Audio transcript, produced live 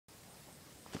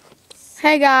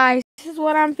Hey guys, this is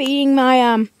what I'm feeding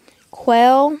my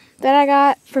quail that I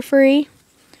got for free.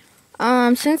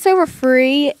 Since they were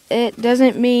free, it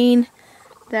doesn't mean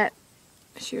that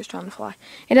she was trying to fly.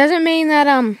 It doesn't mean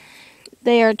that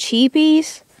they are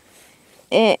cheapies.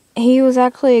 He was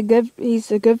actually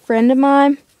he's a good friend of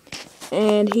mine,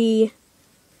 and he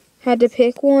had to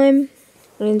pick one.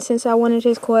 And since I wanted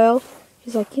his quail,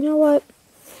 he's like, you know what?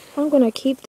 I'm gonna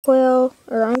keep the quail,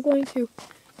 or I'm going to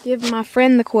give my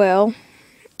friend the quail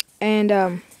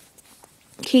and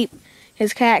keep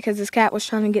his cat, because his cat was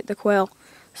trying to get the quail.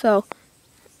 So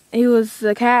he was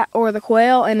the cat or the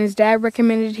quail, and his dad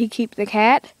recommended he keep the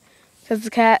cat because the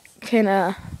cat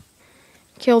can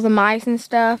kill the mice and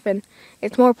stuff, and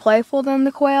it's more playful than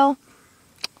the quail.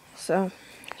 So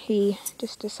he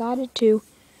just decided to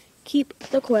keep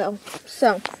the quail.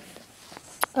 So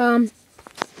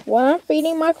what I'm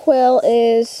feeding my quail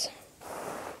is,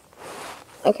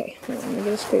 okay, hold on, let me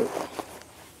get a scoop.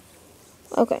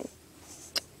 Okay,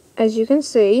 as you can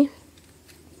see,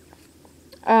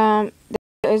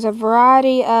 there's a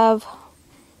variety of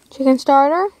chicken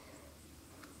starter.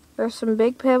 There's some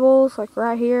big pebbles, like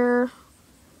right here,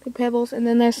 big pebbles, and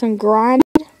then there's some grinded,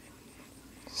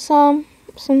 some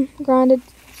grinded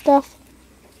stuff.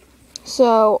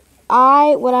 So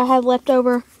what I had left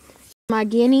over, my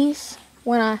guineas,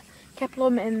 when I kept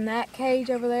them in that cage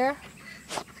over there,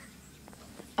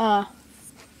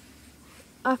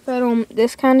 I fed them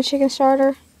this kind of chicken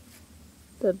starter,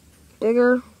 the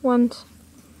bigger ones,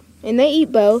 and they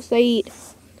eat both. They eat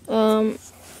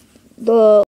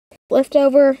the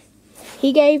leftover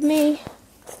he gave me,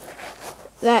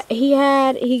 that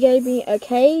he gave me a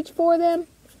cage for them.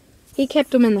 He kept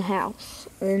them in the house,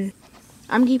 and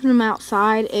I'm keeping them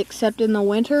outside except in the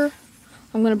winter.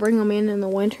 I'm going to bring them in the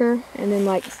winter, and then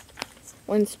like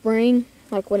when spring,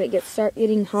 like when it start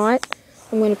getting hot,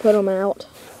 I'm going to put them out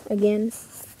again.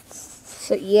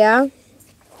 So yeah,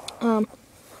 I'm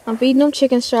feeding them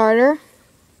chicken starter.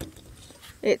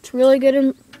 It's really good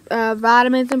in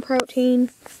vitamins and protein.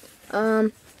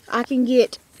 I can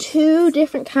get 2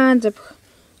 different kinds of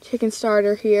chicken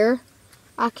starter here.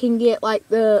 I can get like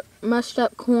the mushed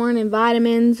up corn and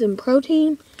vitamins and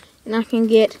protein, and I can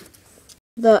get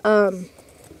the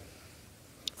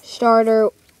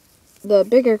starter, the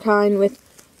bigger kind, with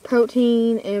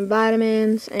protein and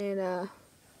vitamins and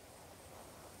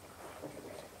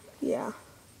yeah,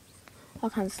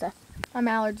 all kinds of stuff. My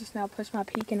mallard just now pushed my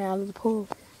pekin out of the pool.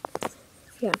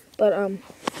 Yeah, but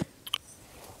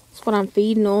that's what I'm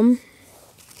feeding them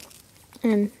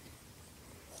and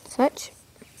such.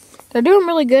 They're doing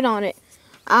really good on it.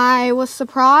 I was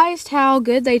surprised how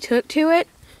good they took to it,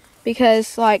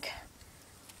 because like,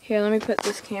 here, let me put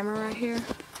this camera right here. You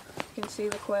can see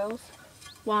the quails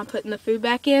while I'm putting the food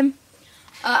back in.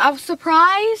 I was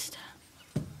surprised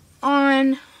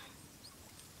on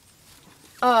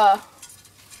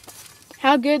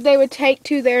how good they would take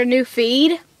to their new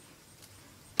feed.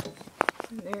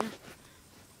 And there,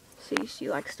 see, she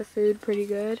likes the food pretty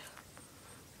good.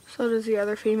 So does the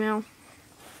other female.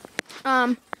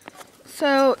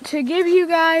 So to give you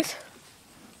guys,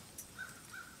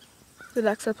 the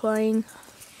ducks are playing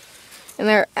and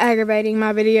they're aggravating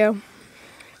my video.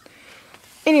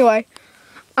 Anyway,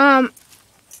 to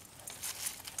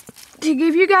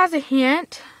give you guys a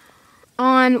hint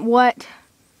on what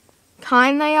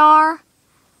kind they are,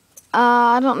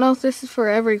 I don't know if this is for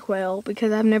every quail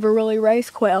because I've never really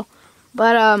raised quail,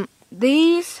 but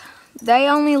these, they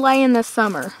only lay in the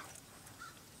summer.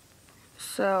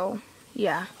 So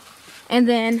yeah, and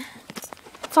then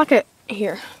it's like a,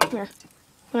 here, come here,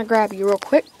 I'm gonna grab you real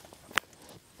quick.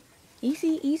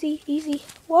 Easy, easy, easy.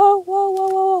 Whoa, whoa, whoa,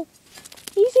 whoa, whoa.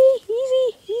 Easy,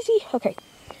 easy, easy. Okay,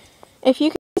 if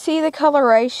you can see the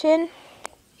coloration,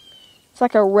 it's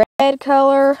like a red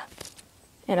color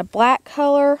and a black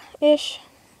color-ish,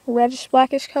 reddish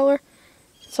blackish color.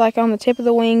 It's like on the tip of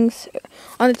the wings,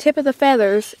 on the tip of the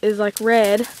feathers is like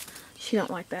red. She don't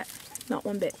like that, not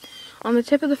one bit. On the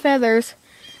tip of the feathers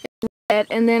is red,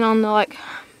 and then on the like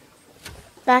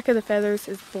back of the feathers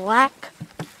is black.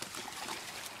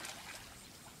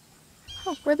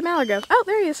 Oh, where'd the mallard go? Oh,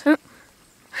 there he is.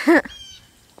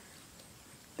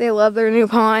 They love their new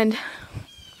pond.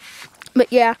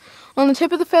 But yeah, on the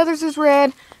tip of the feathers is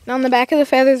red, and on the back of the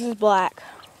feathers is black.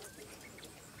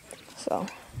 So,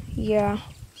 yeah.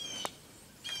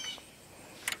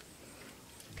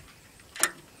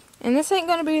 And this ain't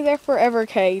gonna be their forever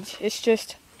cage. It's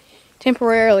just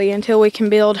temporarily until we can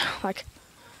build like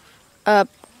a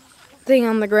thing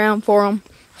on the ground for them,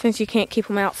 since you can't keep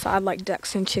them outside like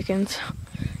ducks and chickens,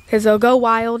 because they'll go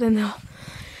wild and they'll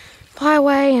fly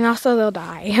away, and also they'll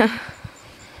die.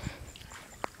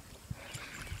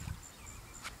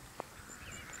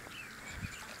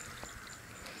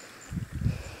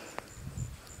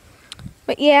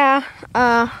 But yeah,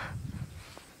 I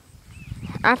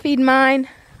feed mine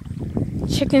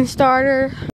chicken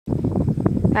starter.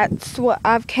 That's what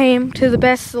I've came to the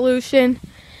best solution.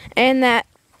 And that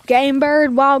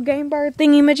wild game bird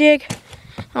thingy-majig.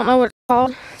 I don't know what it's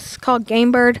called. It's called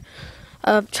Game Bird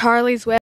of Charlie's Web.